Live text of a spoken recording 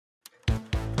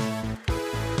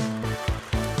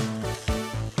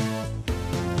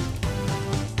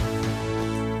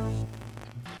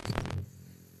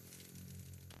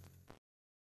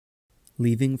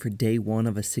Leaving for day one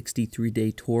of a 63-day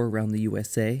tour around the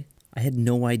USA, I had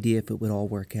no idea if it would all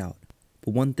work out.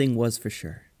 But one thing was for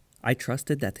sure. I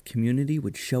trusted that the community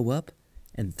would show up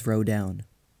and throw down.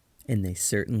 And they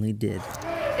certainly did.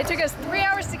 It took us 3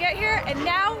 hours to get here, and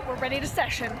now we're ready to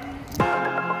session.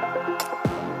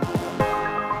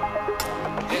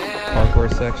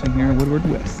 Parkour section here in Woodward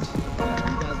West.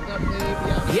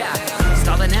 Yeah,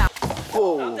 stalling out.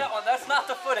 Whoa. Not that one, that's not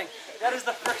the footing. That is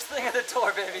the first thing of the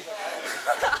tour, baby.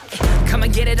 Come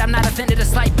and get it, I'm not offended a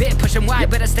slight bit. Pushing wide,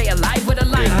 but I stay alive with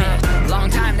alignment. Long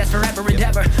time, that's forever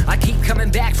endeavor. I keep coming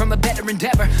back from a better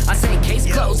endeavor. I say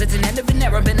case closed, it's an end of an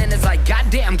era. Been in it's like,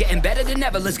 goddamn, getting better than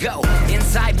ever, let's go.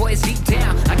 Inside, boys, deep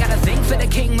down. I got a thing for the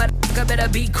king, motherfucker, better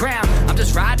be crowned. I'm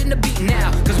just riding the beat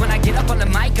now. Cause when I get up on the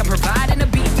mic, I'm providing a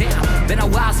beat down. Been a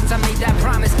while since I made that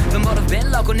promise. The motive been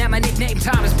local, now my nickname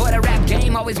Thomas. Boy, the rap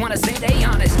game, always wanna say they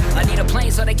honest. I need a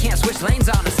plane so they can't switch lanes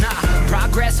on us. Nah,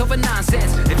 progress over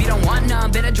nonsense. If you don't want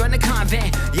none, better join the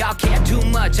convent. Y'all can't do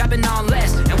much, I've been on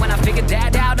less. And when I figured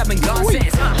that out, I've been gone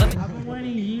since. 20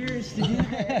 years to do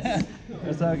this.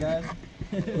 What's up, guys?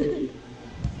 I've been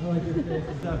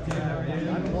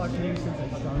watching you since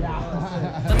I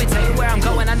started. Let me tell you where I'm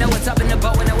going, I know what's up in the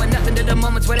bow. And I went nothing to the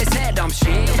moments where they said I'm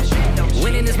shit.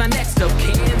 Winning is my next of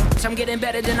kin. I'm getting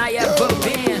better than I ever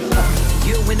been.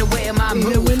 You in the way of my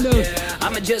move.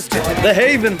 I'ma just do it. The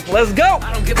Haven, let's go!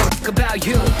 I don't give a fuck about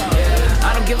you.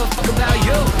 I don't give a fuck about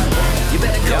you. You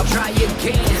better go try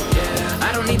again.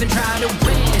 I don't even try to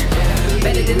win.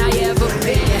 Better than I ever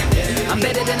been. I'm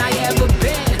better than I ever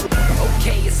been.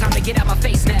 Okay, it's time to get out my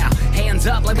face now. Hands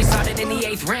up like we started in the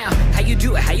 8th round. How you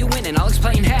do it, how you winning, I'll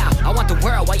explain how. I want the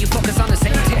world while you focus on the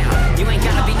same town. You ain't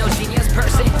gotta be no genius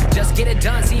person. Just get it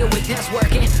done, see your weakness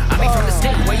working. I be from the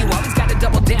state where you always gotta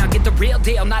double down. Get the real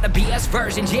deal, not a BS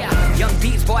version, yeah. Young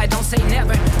beats, boy, I don't say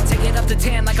never. Take it up to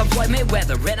 10 like a Floyd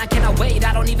Mayweather. And I cannot wait,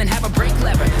 I don't even have a brake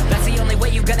lever. That's the only way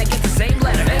you're gonna get the same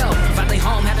letter. Hell, finally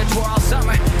home, had a tour all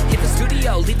summer. Hit the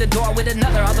studio, leave the door with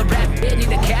another. All the rap did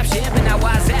need a caption, but now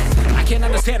why's that? I can't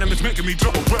understand him, it's making me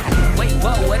double around. Wait,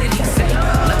 whoa, what did he say?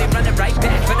 Let me run it right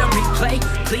back for the replay.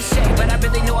 Cliche, but I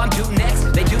really know I'm due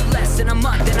next. They do less in a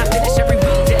month, and I finish every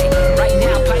weekday. Right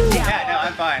now, pipe down. Yeah, no,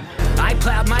 I'm fine. I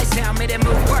plowed my sound, made it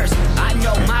move worse. I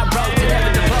know my road to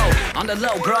never devote. On the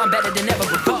low, bro, I'm better than ever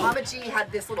before. Mukhametshin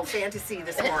had this little fantasy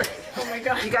this morning. Oh my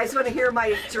God. You guys want to hear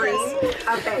my dream?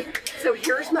 Okay, so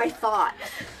here's my thought.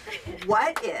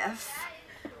 What if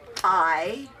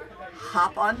I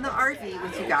hop on the RV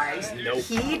with you guys? Nope.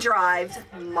 He drives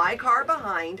my car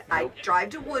behind. Nope. I drive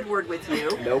to Woodward with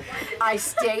you. Nope. I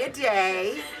stay a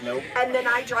day. Nope. And then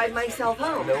I drive myself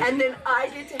home. Nope. And then I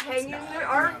get to hang in the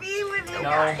RV with you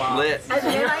guys. Mom. Lit. And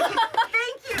then I can,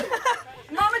 thank you.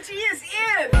 Mukhametshin is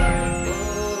in.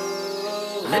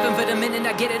 Living for the minute,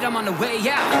 I get it, I'm on the way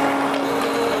out.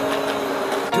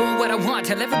 Doing what I want,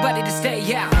 tell everybody to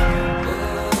stay out.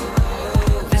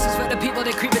 This is for the people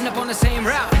that creeping up on the same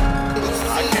route.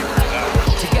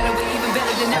 Together we're even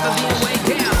better than ever being way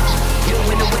down. You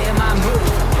in the way of my move.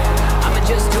 I'ma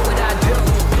just do what I do.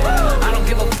 I don't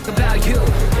give a fuck about you.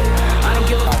 I don't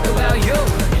give a fuck about you.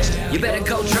 You better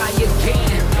go try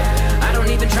again. I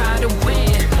don't even try to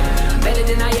win. Better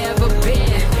than I ever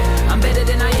been. I'm better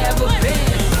than I ever been.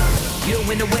 You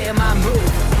in the way of my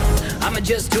move. I'ma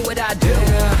just do what I do.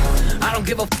 I don't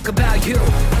give a fuck about you.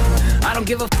 I don't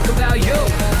give a fuck about you.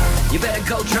 You better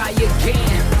go try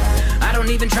again. I don't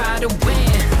even try to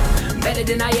win. Better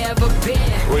than I ever been.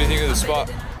 What do you think of the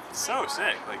spot? So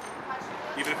sick. Like,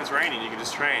 even if it's raining, you can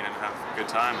just train and have a good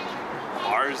time. And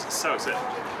ours is so sick.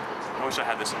 I wish I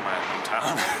had this in my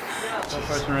hometown. So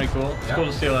far it's been really cool. It's cool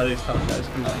to see a lot of these top guys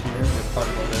come out here and be part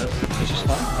of all this. It's just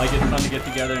fun. Like, it's fun to get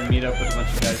together and meet up with a bunch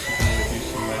of guys who can do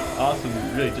some like awesome,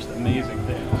 really just amazing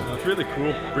things. So it's really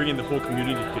cool bringing the whole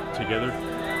community together.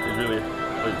 It's really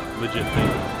a legit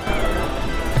thing.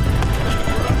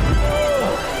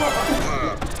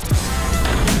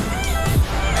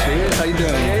 Cheers, how you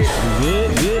doing?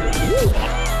 Good, good. Woo.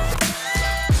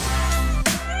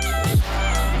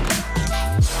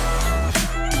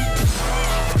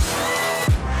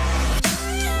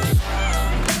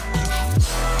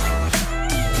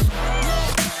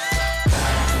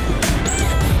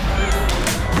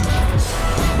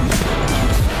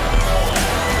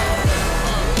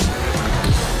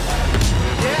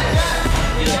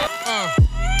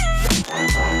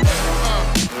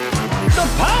 The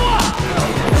power!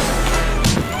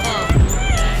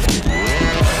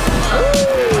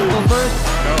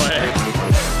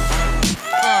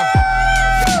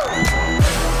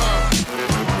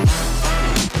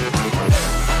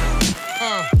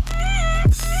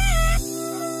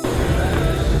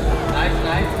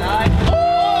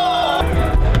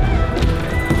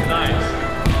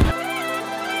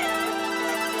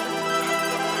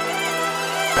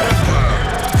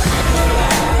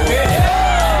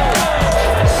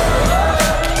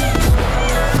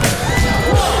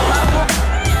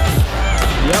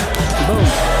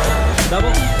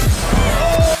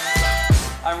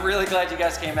 really glad you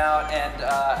guys came out, and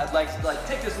I'd like to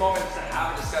take this moment to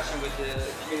have a discussion with the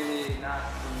community, not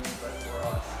for me, but for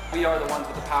us. We are the ones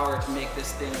with the power to make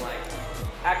this thing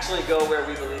actually go where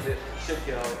we believe it should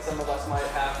go. And some of us might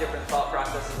have different thought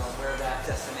processes on where that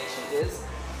destination is,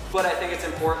 but I think it's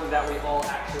important that we all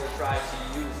actually try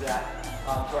to use that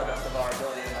to our best of our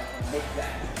ability and make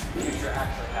that future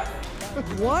actually happen.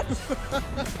 What?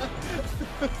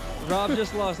 Rob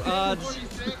just lost odds.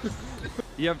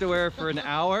 You have to wear it for an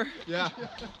hour? Yeah.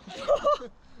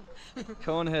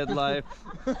 Conehead life.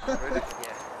 Ready?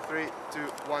 Yeah. 3, 2,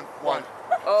 1, 1.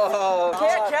 Oh,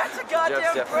 can't catch a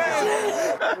goddamn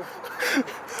friend.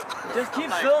 Just keep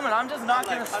filming. I'm just not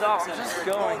gonna stop. I'm just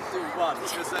going. 1 through 1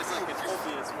 because that's like it's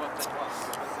obvious what they want.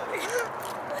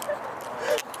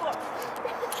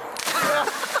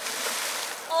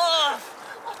 Oh,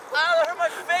 that hurt my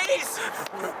face.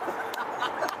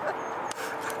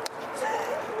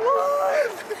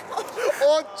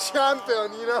 Oh,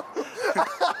 champion, you know.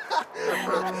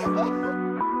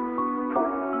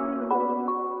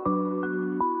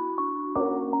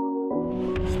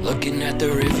 Looking at the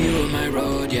review of my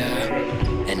road, yeah.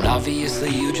 And obviously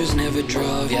you just never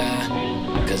drove, yeah.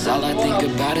 Cause all I think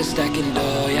about is stacking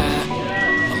dough, yeah.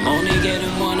 I'm only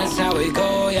getting one, that's how we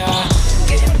go, yeah.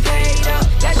 Getting paid up,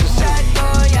 that's your side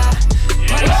door, yeah.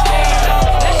 Money stays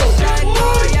up, that's your side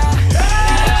door, yeah.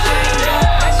 People change up,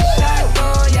 that's your side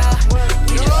door, yeah.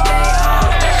 We just stay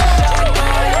home, that's your side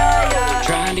door, yeah, yeah.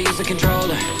 Trying to use the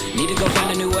controller, need to go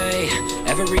find a new way.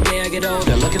 Every day I get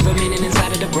older, looking for meaning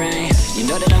inside of the brain. You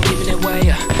know that I'm keeping it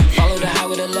way up, follow the high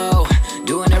with the low.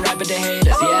 Doing it right with the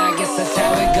haters, yeah, I guess that's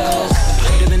how it goes.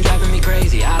 Could have been driving me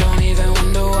crazy, I don't even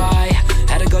wonder why.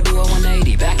 Had to go do a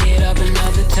 180, back it up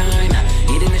another time.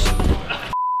 Eating the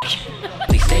shit.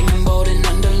 Please statement bold and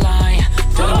underline.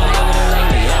 Feeling my head with a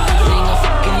lady, everything a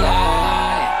fucking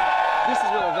lie. This is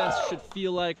what events should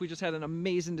feel like. We just had an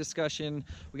amazing discussion.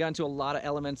 We got into a lot of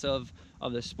elements of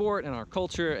the sport and our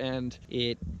culture, and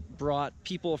it brought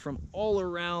people from all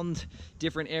around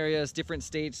different areas, different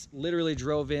states, literally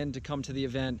drove in to come to the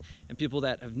event, and people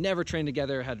that have never trained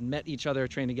together had met each other,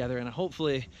 trained together, and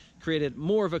hopefully created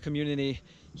more of a community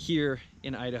here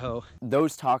in Idaho.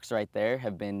 Those talks right there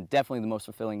have been definitely the most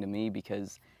fulfilling to me,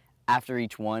 because after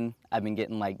each one, I've been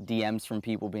getting like DMs from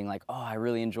people being like, oh, I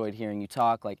really enjoyed hearing you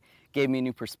talk, like gave me a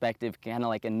new perspective, kind of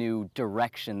like a new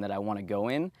direction that I want to go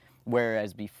in.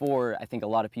 Whereas before, I think a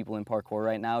lot of people in parkour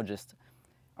right now just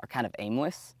are kind of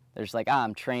aimless. They're just like,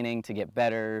 I'm training to get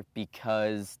better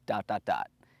because ...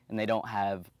 And they don't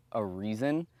have a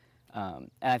reason.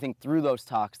 And I think through those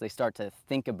talks, they start to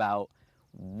think about,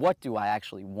 what do I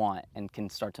actually want, and can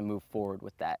start to move forward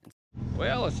with that.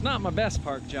 Well, it's not my best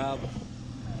park job,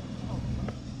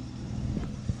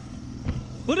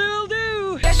 but it'll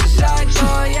do! That's your side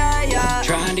door, yeah, yeah.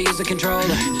 Trying to use the controller,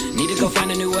 need to go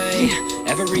find a new way.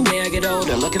 Every day I get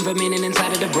older, looking for meaning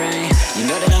inside of the brain. You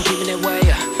know that I'm keeping it way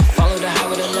up, follow the high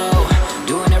with the low.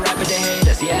 Doing it right with the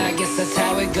haters, yeah, I guess that's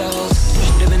how it goes.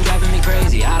 Should have been driving me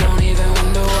crazy, I don't even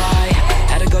wonder why.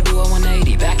 Had to go do a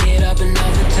 180, back it up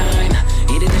another time.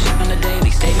 Eating the shit on the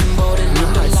daily, staying bold and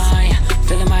underline.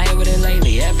 Filling my head with it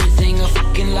lately, everything a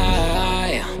fucking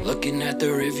lie. Looking at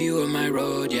the review of my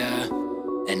road, yeah.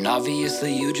 And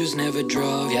obviously you just never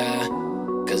drove, yeah.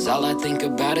 Cause all I think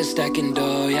about is stacking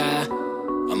dough, yeah.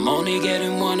 I'm only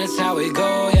getting one, that's how we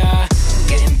go, yeah.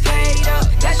 Getting paid up,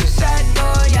 that's your side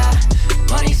door, yeah.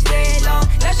 Money stay long,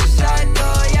 that's your side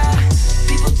door, yeah.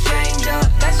 People change up,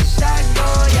 that's your side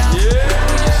door, yeah. We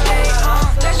just stay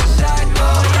on, that's your side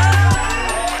door, yeah.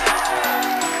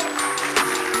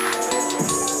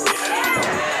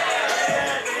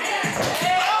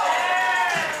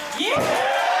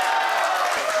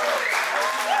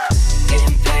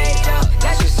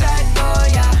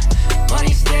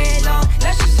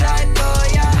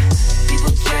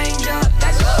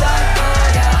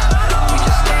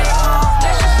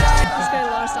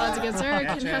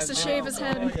 Has to shave his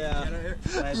head.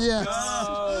 Yes.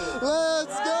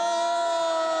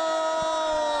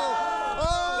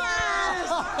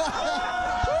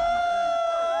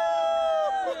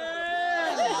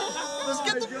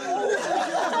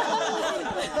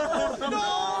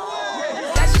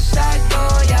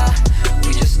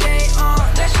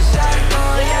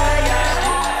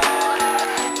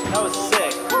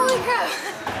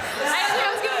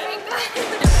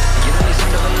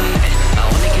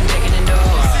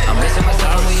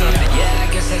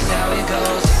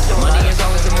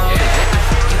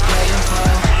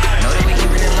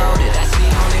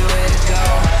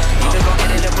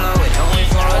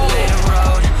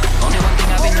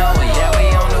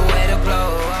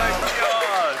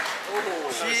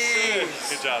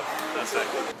 sick.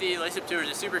 The Lace Up Tour is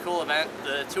a super cool event.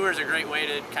 The tour is a great way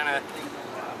to kind of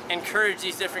encourage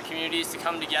these different communities to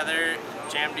come together,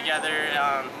 jam together,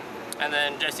 and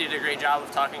then Jesse did a great job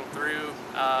of talking through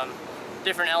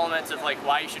different elements of like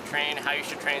why you should train, how you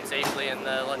should train safely, and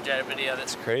the longevity of it.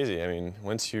 It's crazy. I mean,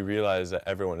 once you realize that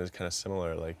everyone is kind of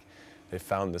similar, like they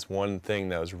found this one thing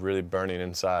that was really burning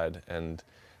inside, and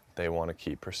they want to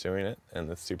keep pursuing it,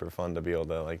 and it's super fun to be able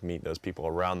to like meet those people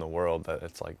around the world that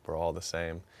it's like we're all the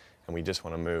same, and we just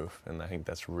want to move, and I think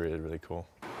that's really, really cool.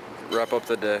 Wrap up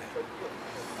the day.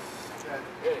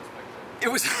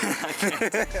 It was. That's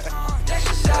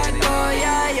your side, boy,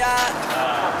 yeah.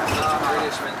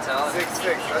 British mentality.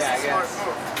 Fix. That's a smart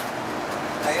move.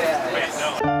 Wait, no.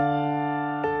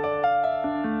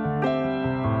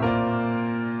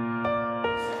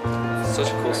 Such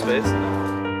a cool space.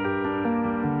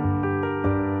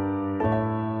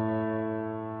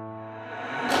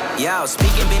 Yo,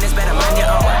 speaking business, better mind your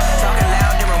own. Talking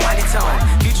loud, then rewind your tone.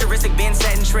 Futuristic, been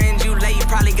setting trends. You late, you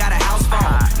probably got a house phone.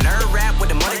 Nerd rap with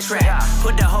the money track.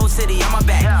 Put the whole city on my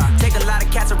back. Take a lot of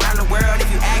cats around the world.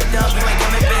 If you act up, you ain't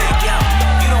coming back. Yo,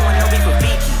 you don't want no beef with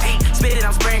Vicky. Spit it,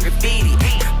 I'm spraying graffiti.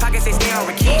 Pockets say stay on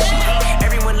Rikishi.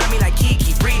 Everyone love me like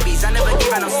Kiki. Freebies, I never gave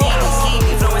out no CDs. He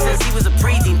me flowing since he was a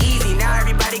preteen. Easy, now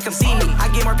everybody come see me. I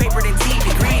get more paper than TV.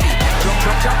 Greedy.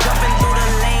 Jumping through the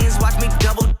lanes, watch me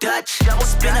double dutch.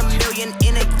 Spend $1 million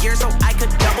in a year so I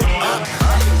could double up.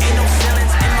 Ain't no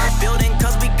ceilings in my building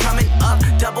cause we coming up.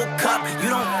 Double cup, you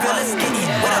don't feel it, get hit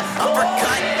with an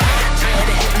uppercut. Trying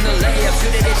to hit in the layup,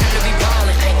 shoot it, it's time to be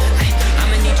ballin'.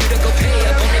 I'ma need you to go pay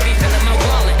up, only be filling my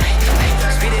wallet.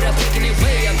 Speed it up, taking it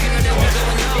way up, you know that we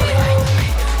going all in.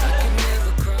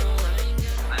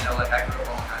 I know, like, I grew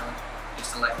up on Long Island.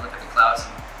 Used to, like, look at the clouds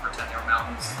and pretend they were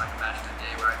mountains and, like, imagine a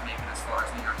day where I'd make it as far as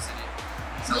New York City.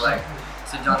 So, like,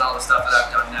 to done all the stuff that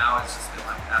I've done now, it's just been,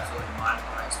 like, absolutely mind-blowing.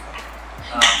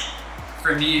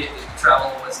 For me,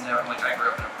 travel was never, like, I grew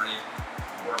up in a pretty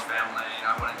poor family.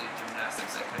 I wanted to do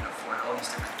gymnastics. I couldn't afford all these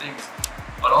different things.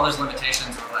 But all those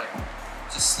limitations were, like,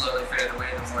 just slowly faded away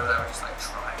the more that I would just, like,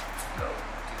 try to go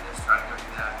do this, try to go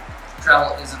do that.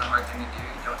 Travel isn't a hard thing to do.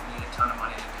 You don't need a ton of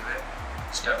money to do it.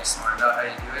 You just gotta be smart about how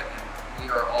you do it. And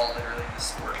we are all literally in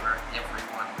this sport where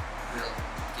everyone will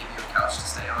give you a couch to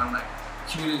stay on. Like,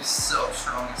 the community is so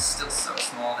strong. It's still so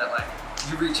small that, like,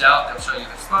 you reach out, they'll show you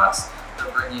their spots. They'll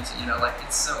bring you to, you know, like,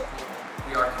 it's so cool.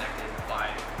 We are connected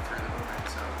by through the movement.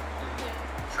 So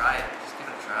try it. Just give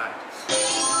it a try.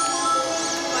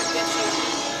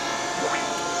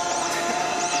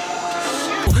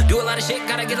 Do a lot of shit,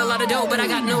 gotta get a lot of dough, but I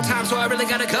got no time, so I really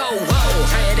gotta go. Whoa,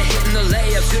 tired of hitting the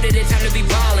layup, shoot it, it's time to be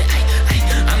ballin'.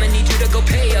 I'ma need you to go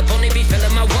pay up, only be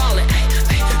filling my wallet.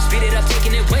 Speed it up,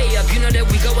 taking it way up, you know that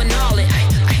we going all in.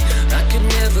 I could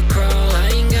never crawl,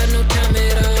 I ain't got no time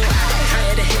at all.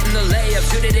 Tired of hitting the layup,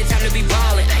 shoot it, it's time to be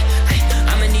ballin'.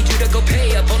 I'ma need you to go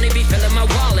pay up, only be filling my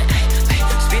wallet.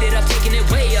 Speed it up, taking it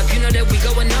way up, you know that we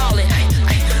going all in.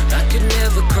 I could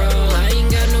never crawl, I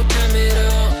ain't got no time at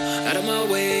all. Out of my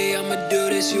way, I'ma do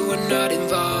this, you are not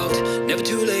involved. Never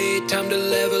too late, time to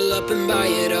level up and buy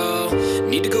it all.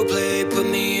 Need to go play, put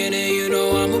me in it, you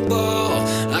know I'm a ball.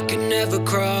 I could never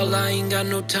crawl, I ain't got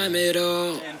no time at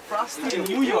all. And Frosty in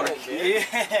New York.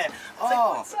 Yeah.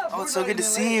 Oh, it's so good to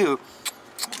see you.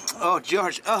 Oh,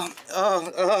 George.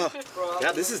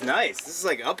 Yeah, this is nice. This is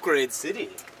like upgrade city.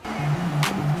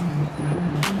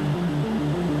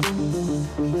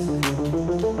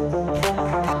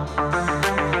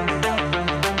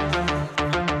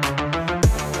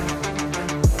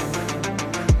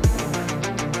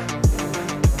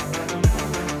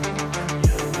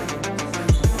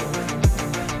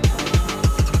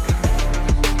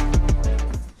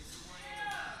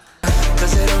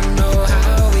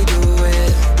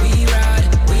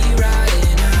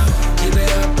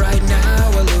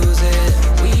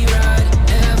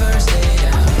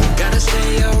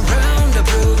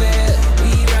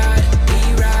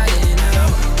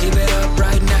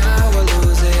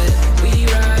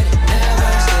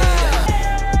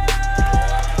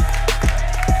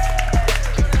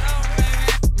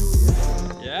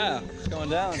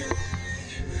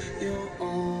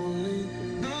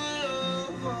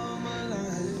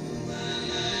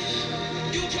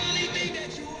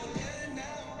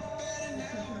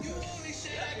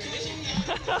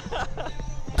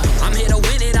 I'm here to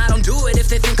win it, I don't do it if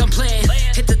they think I'm playing.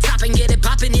 Hit the top and get it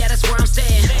poppin', yeah, that's where I'm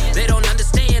staying. They don't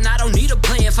understand, I don't need a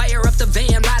plan. Fire up the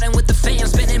van, riding with the fam,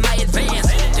 spinning my advance.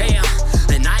 Damn,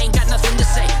 and I ain't got nothing to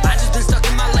say. I just been stuck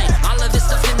in my lane, all of this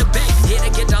stuff in the bank. Here to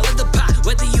get all of the pot,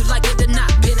 whether you like it or not.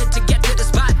 Pin it to get to the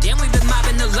spot, damn, we've been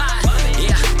mobbing the line.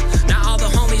 Yeah, now all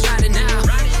the homies riding now.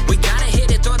 We gotta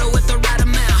hit it, throw it with the right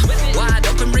amount. Why?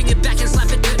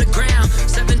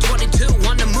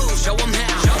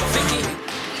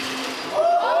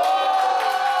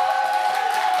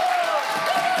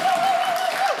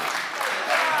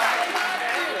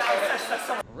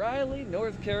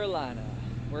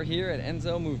 We're here at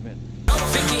Enzo Movement.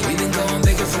 We've been going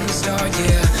bigger from the start,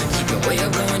 yeah. Keep it way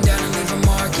up, going down and leave a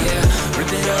mark, yeah.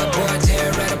 Rip it up, boy, tear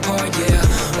it right apart, yeah.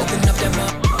 Open up that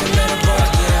mouth and let it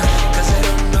bark, yeah. 'Cause I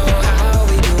don't know how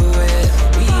we do it.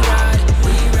 We ride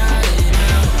it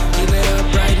now. Keep it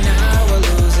up right now, we'll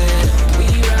lose it. We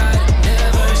ride,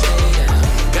 never stay down.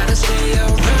 Gotta stay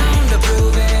around to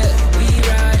prove it. We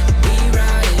ride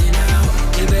it now.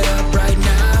 Keep it up right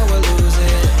now, we'll lose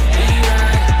it. We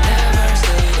ride, never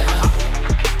stay down.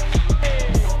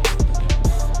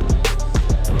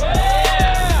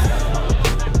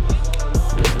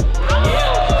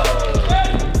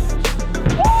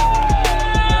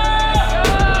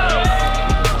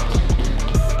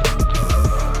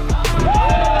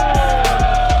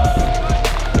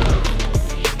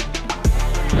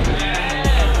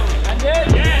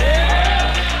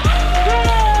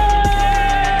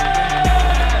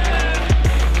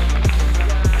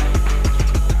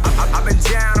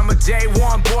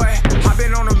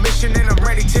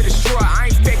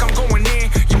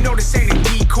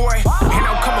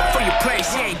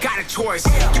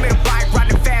 Give me the bike,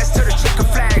 riding fast to the checker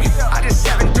flag. I just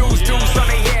 7 dudes on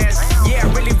their ass. Yeah, I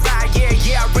really ride,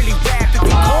 yeah, I really rap. If you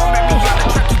call at me on the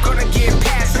track, you gonna get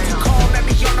passed. If you call at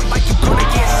me on the mic, you gonna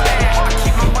get smashed. I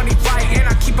keep my money right and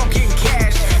I keep on getting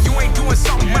cash. You ain't doing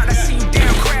something right, I see you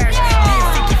damn crash. Me and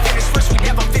Vicky finish first, we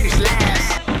never finish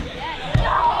last.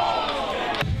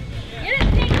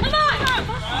 Come on!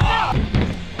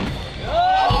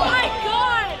 Oh my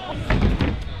God!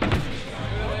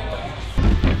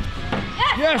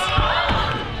 Yes!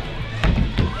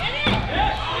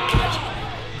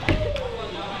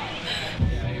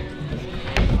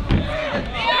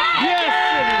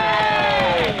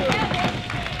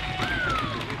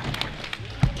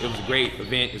 It was a great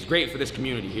event. It was great for this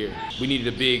community here. We needed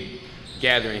a big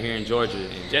gathering here in Georgia,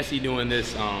 and Jesse doing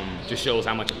this just shows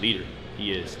how much a leader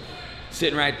he is.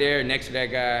 Sitting right there next to that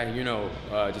guy, you know,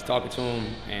 just talking to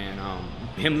him, and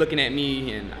him looking at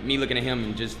me and me looking at him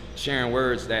and just sharing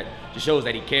words that just shows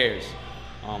that he cares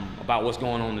about what's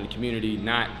going on in the community,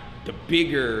 not the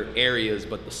bigger areas,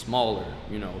 but the smaller,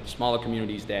 you know, smaller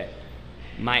communities that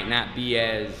might not be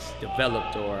as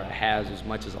developed or has as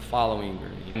much as a following.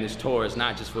 And this tour is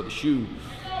not just for the shoe,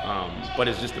 but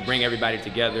it's just to bring everybody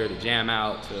together, to jam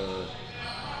out, to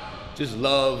just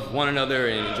love one another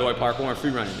and enjoy parkour and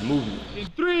free running, the movement. In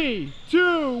 3,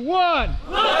 2, 1.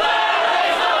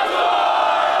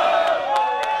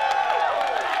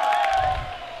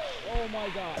 Oh my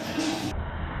God.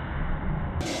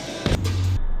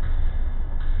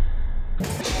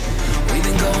 We've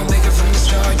been going bigger from the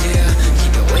start, yeah.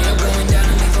 Keep it way up, going down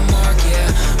and leave a mark,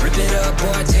 yeah. Rip it up,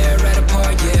 boy, tear it right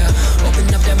apart, yeah.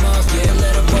 Open up that mouth, yeah,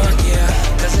 let it bark, yeah.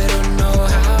 'Cause I don't know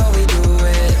how we do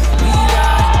it. We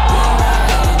ride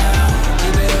now.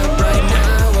 Keep it up right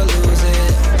now, we'll lose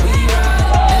it. We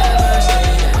ride, never stay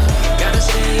down. Gotta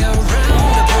stay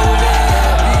around to prove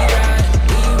it.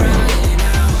 We ride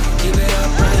now. Keep it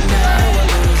up right now, we'll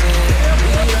lose it.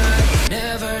 We ride,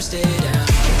 never stay down.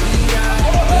 We ride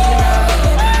now. We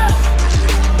ride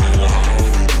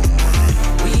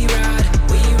now.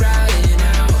 We ride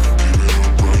now.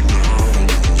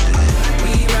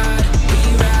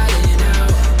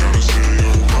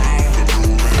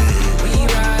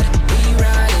 We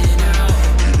ride now.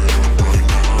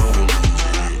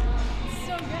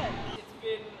 So good. It's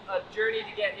been a journey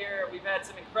to get here. We've had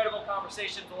some incredible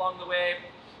conversations along the way.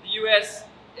 The U.S.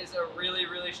 is a really,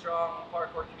 really strong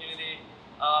parkour community,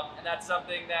 and that's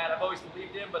something that I've always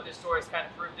believed in, but this tour has kind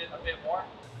of proved it a bit more.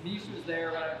 Mich was there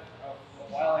a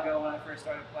while ago when I first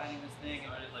started planning this thing.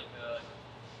 Started like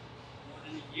more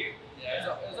than a year.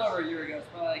 Yeah, it was over a year ago. It's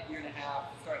probably like a year and a half.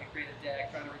 Starting to create a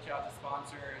deck, trying to reach out to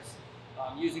sponsors,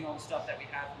 using all the stuff that we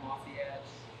had from Off the Edge.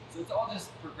 So it's all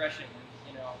just progression. And,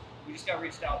 you know, we just got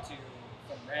reached out to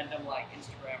some random like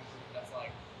Instagram group that's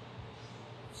like,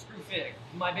 screw Fig.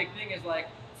 My big thing is like,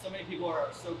 so many people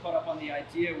are so caught up on the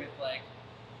idea with like,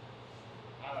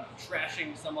 I don't know,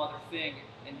 trashing some other thing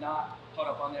and not caught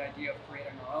up on the idea of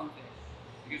creating our own thing.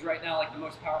 Because right now, like the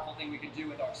most powerful thing we can do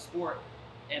with our sport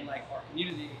and like our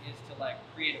community is to like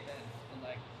create events. And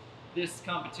like this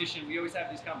competition, we always have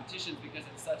these competitions because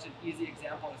it's such an easy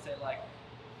example to say like,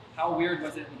 how weird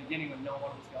was it in the beginning when no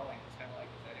one was going? It's kind of like,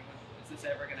 is this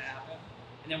ever gonna happen?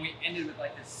 And then we ended with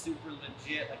like this super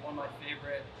legit, like one of my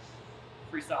favorite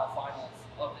freestyle finals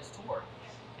of this tour.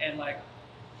 And like,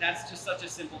 that's just such a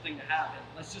simple thing to have. And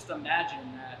let's just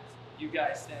imagine that you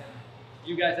guys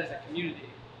as a community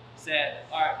said,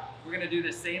 all right, we're gonna do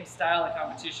the same style of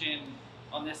competition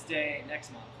on this day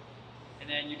next month. And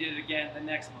then you did it again the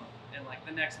next month, and like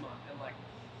the next month, and like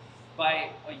by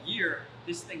a year,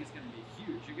 this thing is going to be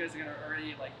huge. You guys are going to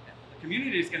already, like, the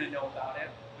community is going to know about it,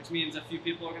 which means a few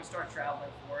people are going to start traveling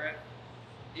for it.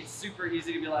 It's super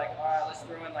easy to be like, all right, let's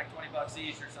throw in like 20 bucks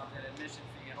each or something, admission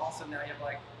fee, and also now you have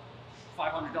like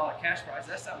 $500 cash prize.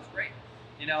 That sounds great.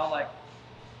 You know, like,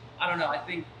 I don't know. I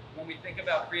think when we think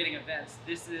about creating events,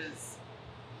 this is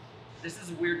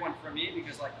a weird one for me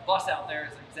because like the bus out there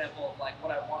is an example of like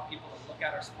what I want people to look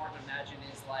at our sport and imagine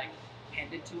is like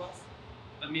handed to us.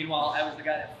 But meanwhile, I was the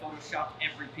guy that photoshopped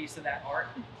every piece of that art.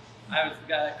 I was the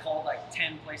guy that called like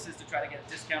 10 places to try to get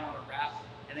a discount on a wrap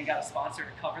and then got a sponsor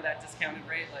to cover that discounted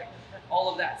rate. Like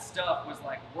all of that stuff was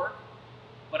like work,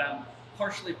 but I'm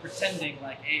partially pretending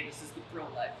like, hey, this is the pro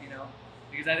life, you know?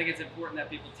 Because I think it's important that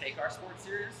people take our sport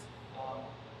serious,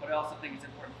 but I also think it's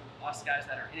important for us guys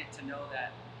that are in it to know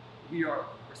that we are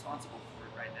responsible for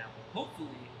it right now. Hopefully,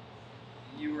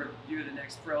 you're the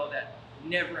next pro that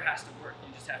never has to work,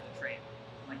 you just have to train.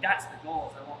 Like that's the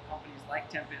goal. Is I want companies like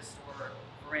Tempest or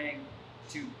Ring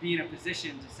to be in a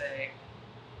position to say,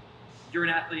 you're an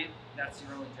athlete, that's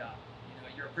your only job. You know,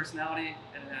 you're a personality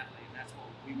and an athlete, and that's what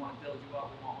we want to build you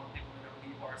up. We want more people to know who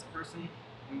you are as a person.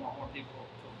 We want more people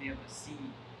to be able to see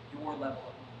your level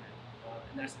of movement,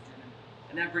 and that's the dream.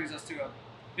 And that brings us to a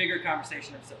bigger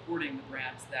conversation of supporting the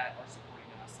brands that are supporting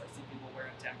us. I see people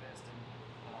wearing Tempest and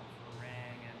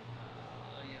Ring, and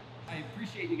yeah. I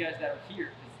appreciate you guys that are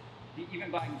here.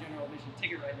 Even buying general admission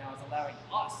ticket right now is allowing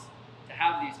us to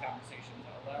have these conversations,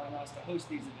 allowing us to host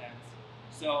these events.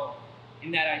 So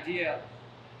in that idea,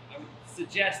 I would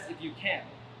suggest if you can,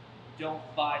 don't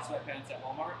buy sweatpants at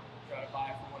Walmart, try to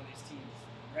buy from one of these teams.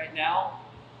 Right now,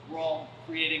 we're all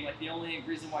creating, like the only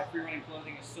reason why free running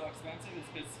clothing is so expensive is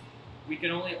because we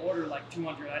can only order like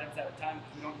 200 items at a time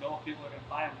because we don't know if people are going to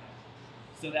buy them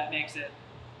yet. So that makes it,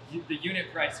 the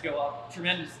unit price go up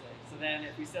tremendously. So then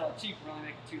if we sell it cheap, we're only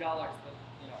making $2, but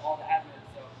you know, all the admin.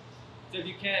 So if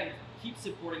you can, keep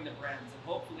supporting the brands and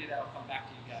hopefully that'll come back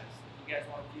to you guys. If you guys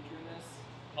want a future in this,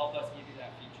 help us give you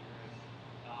that future.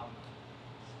 And,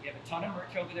 we have a ton of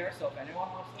merch over there, so if anyone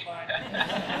wants to buy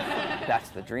it. That's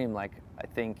the dream. Like, I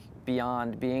think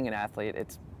beyond being an athlete,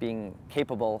 it's being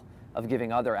capable of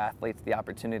giving other athletes the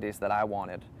opportunities that I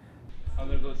wanted. I'm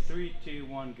gonna go 3, 2,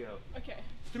 1, go. Okay.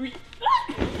 3.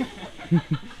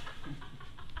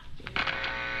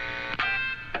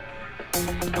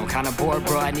 I'm kinda bored,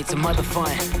 bro, I need some other fun.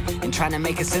 And trying to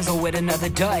make a sizzle with another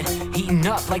dud. Heating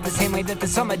up like the same way that the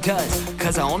summer does.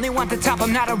 Cause I only want the top,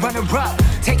 I'm not a runner-up.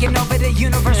 Taking over the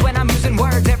universe when I'm using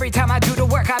words. Every time I do the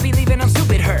work, I be leaving, I'm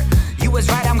stupid hurt. You was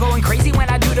right, I'm going crazy when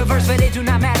I do the verse. But it do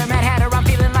not matter, Mad Hatter, I'm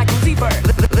feeling like Uzi Bird.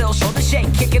 Little shoulder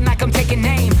shake, kicking like I'm taking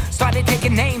name. Started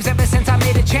taking names ever since I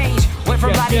made a change. Went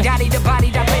from body-dotty to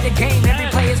body, I play the game. Every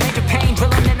player's major pain,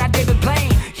 drilling and I David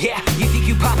Blaine. Yeah, you think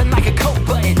you popping like a coke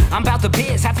button. I'm about the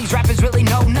biz, half these rappers really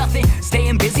know nothing.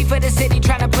 Staying busy for the city,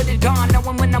 trying to put it on.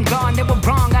 Knowing when I'm gone, they were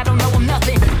wrong, I don't know them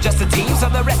nothing. Just a team, so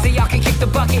the rest of y'all can kick the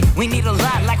bucket. We need a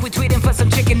lot, like we tweeting for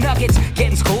some chicken nuggets.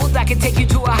 Getting schooled, I can take you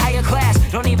to a higher class.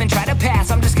 Don't even try to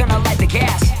pass, I'm just gonna light the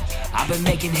gas. I've been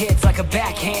making hits like a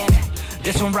backhand.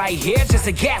 This one right here, just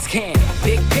a gas can.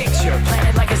 Big picture,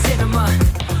 planted like a cinema.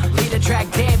 Lead a track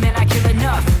dead, man, I kill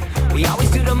enough. We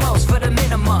always do the most for the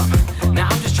minimum. Now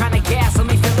I'm just trying to gas, let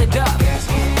me fill it up.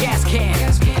 Gas can,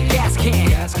 gas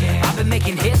can. I've been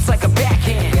making hits like a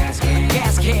backhand. Gas can,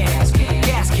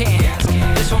 gas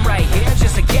can. This one right here,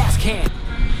 just a gas can.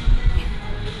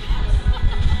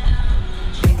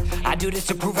 I do this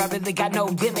to prove I really got no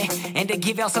limit, and to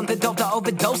give y'all something dope to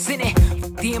overdose in it.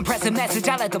 The impressive message,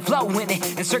 I let the flow in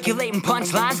it, and circulating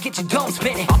punchlines, get your dome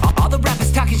spinning. All the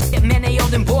rappers talking shit, man, they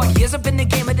old and bored. Years up in the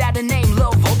game without a name,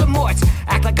 Lil Voldemort's.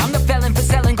 Act like I'm the felon for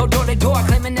selling, go door to door,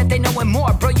 claiming that they knowin'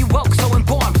 more. Bro, you woke, so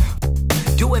informed.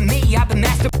 Doing me, I've been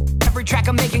master. Every track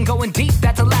I'm making going deep,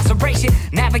 that's a laceration.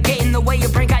 Navigating the way your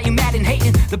brain got you mad and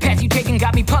hating. The path you taking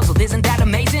got me puzzled, isn't that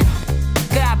amazing?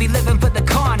 I be living for the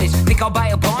carnage. Think I'll buy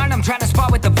a barn? I'm trying to spar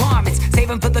with the varmints.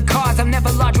 Saving for the cars, I'm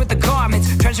never large with the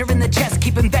garments. Treasure in the chest,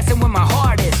 keep investing where my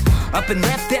heart is. Up and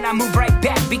left, then I move right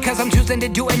back, because I'm choosing to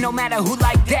do it no matter who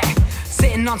like that.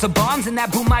 Sitting on some bombs and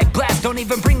that boom might blast. Don't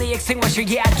even bring the extinguisher,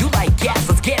 yeah I do like gas,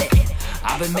 let's get it.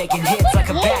 I've been making hits like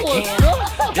a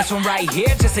backhand. This one right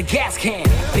here, just a gas can.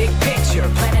 Big picture,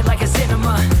 planted like a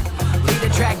cinema. Lead a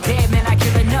track dead, man, I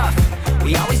kill enough.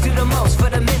 We always do the most for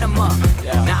the minimum.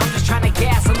 Now I'm just trying to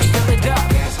gas, let me fill it up.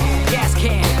 Gas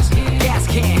can, gas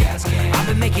can. I've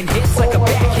been making hits like a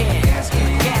backhand. Gas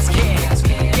can,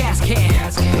 gas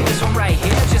can. This one right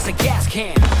here, just a gas can.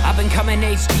 can. I've been coming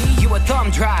HD, you a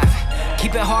thumb drive.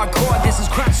 Keep it hardcore, this is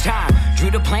crunch time.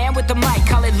 Drew the plan with the mic,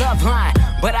 call it love line.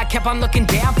 But I kept on looking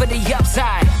down for the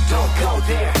upside. Don't go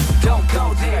there, don't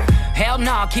go there. Hell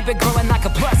no, keep it growing like a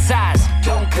plus size.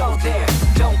 Don't go there,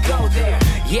 don't go there.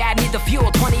 Yeah, I need the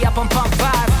fuel, 20 up on pump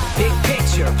 5. Big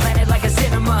picture, plan it like a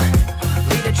cinema.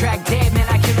 Lead the track dead, man,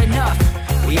 I kill enough.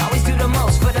 We always do the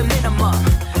most for the minimum.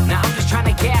 Now I'm just trying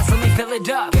to gas, let me fill it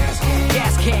up. Gas can,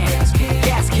 gas can,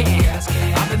 gas can.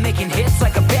 I've been making hits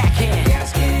like a backhand.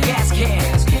 Gas can, gas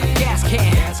can, gas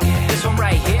can. This one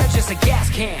right here, just a gas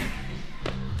can.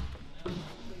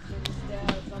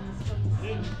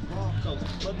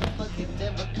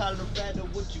 Colorado,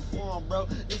 what you want, bro?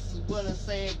 This is what I'm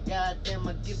saying, goddamn,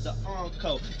 I give the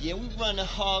encore. Yeah, we running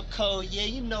hardcore, yeah,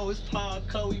 you know it's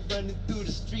hardcore. We running through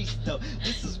the streets, though.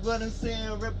 This is what I'm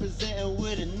saying, representing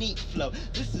with a neat flow.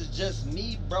 This is just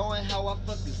me, bro, and how I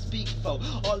fucking speak for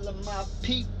all of my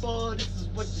people. This is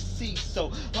what you see,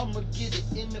 so I'ma get it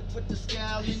in it with the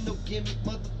scowl, you know, give me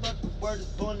motherfucking word is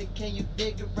born, and can you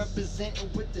dig it?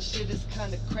 Representing with the shit is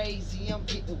kinda crazy. I'm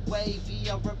getting wavy,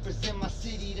 I represent my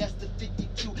city, that's the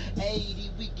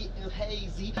 5280, we getting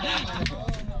hazy.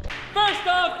 First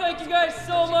off, thank you guys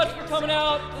so much for coming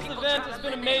out. This event has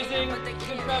been amazing. We've been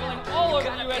traveling all over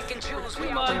the US for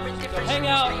 2 months. So hang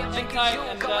out, hang tight, and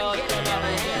let's go out.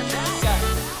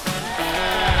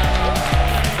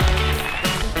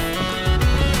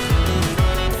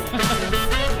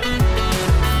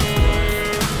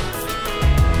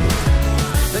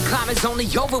 The climb is only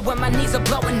over when my knees are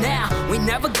blowing now. We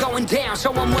never going down,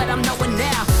 show them what I'm knowing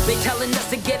now. They telling us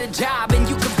to get a job and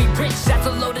you could be rich. That's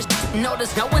a load of shit,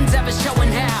 notice no one's ever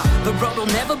showing how. The road will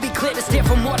never be clear to steer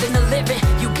for more than a living.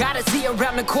 You gotta see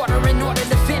around the corner in order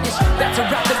to finish. That's a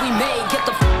route that we made, get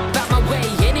the out my way.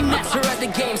 Any master of the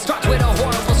game starts with a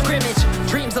horrible scrimmage.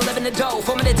 Dreams of living the dough,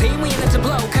 forming a team, we in it to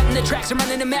blow. Cutting the tracks and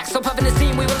running the max, so puffing the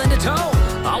scene, we willing to tow.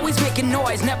 Always making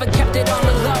noise, never kept it on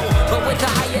the low. But with a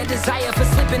higher desire for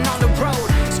slipping on the road.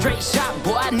 Straight shot,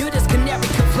 boy, I knew this canary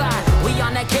could fly. We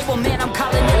on that cable, man, I'm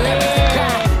calling it Larry the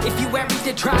guy. If you worry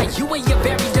to try, you and your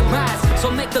very demise. So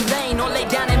make the lane or lay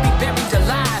down and be buried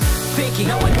alive. Thinking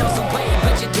no one knows the way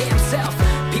but your damn self.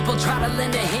 People try to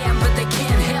lend a hand, but they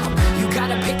can't help. You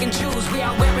gotta pick and choose, we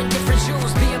are wearing different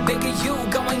shoes. Be a bigger you,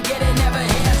 go and get it, never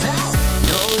hands out.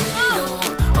 No, they don't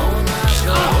own my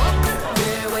show.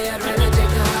 Their way, I'd rather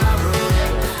take the high road.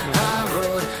 High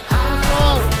road, high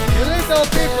road. You leave those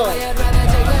people. I'd rather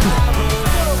take the high road.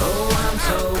 Oh, I'm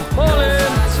so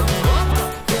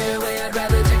their way, I'd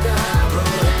rather take the high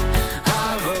road.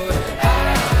 High road,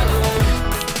 high road.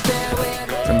 Their way, I'd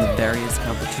rather. From the various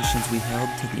competitions we held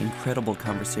to the incredible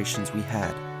conversations we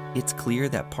had, it's clear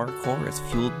that parkour is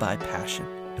fueled by passion.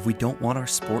 If we don't want our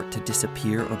sport to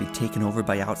disappear or be taken over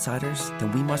by outsiders,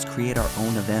 then we must create our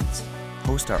own events,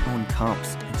 host our own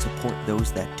comps, and support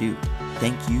those that do.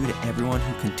 Thank you to everyone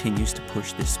who continues to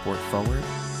push this sport forward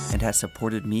and has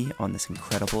supported me on this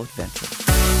incredible adventure.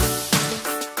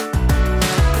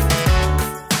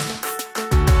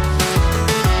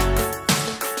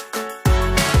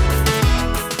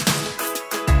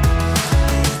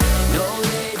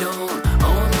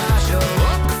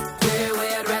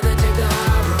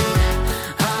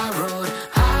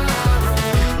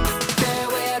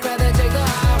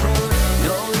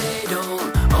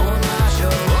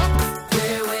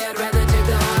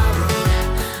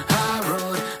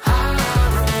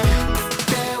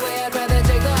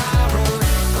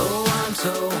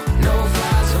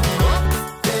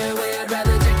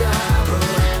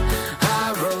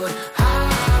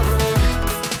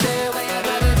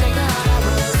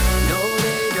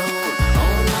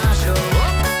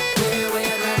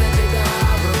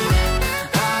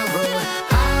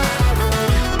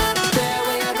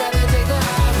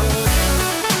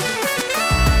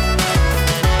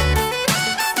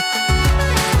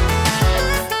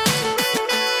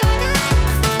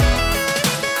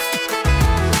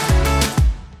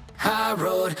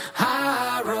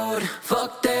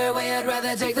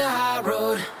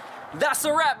 That's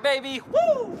a wrap, baby.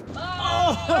 Woo!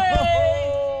 Oh!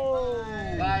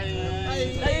 Hey!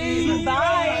 Bye. Bye.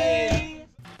 Bye.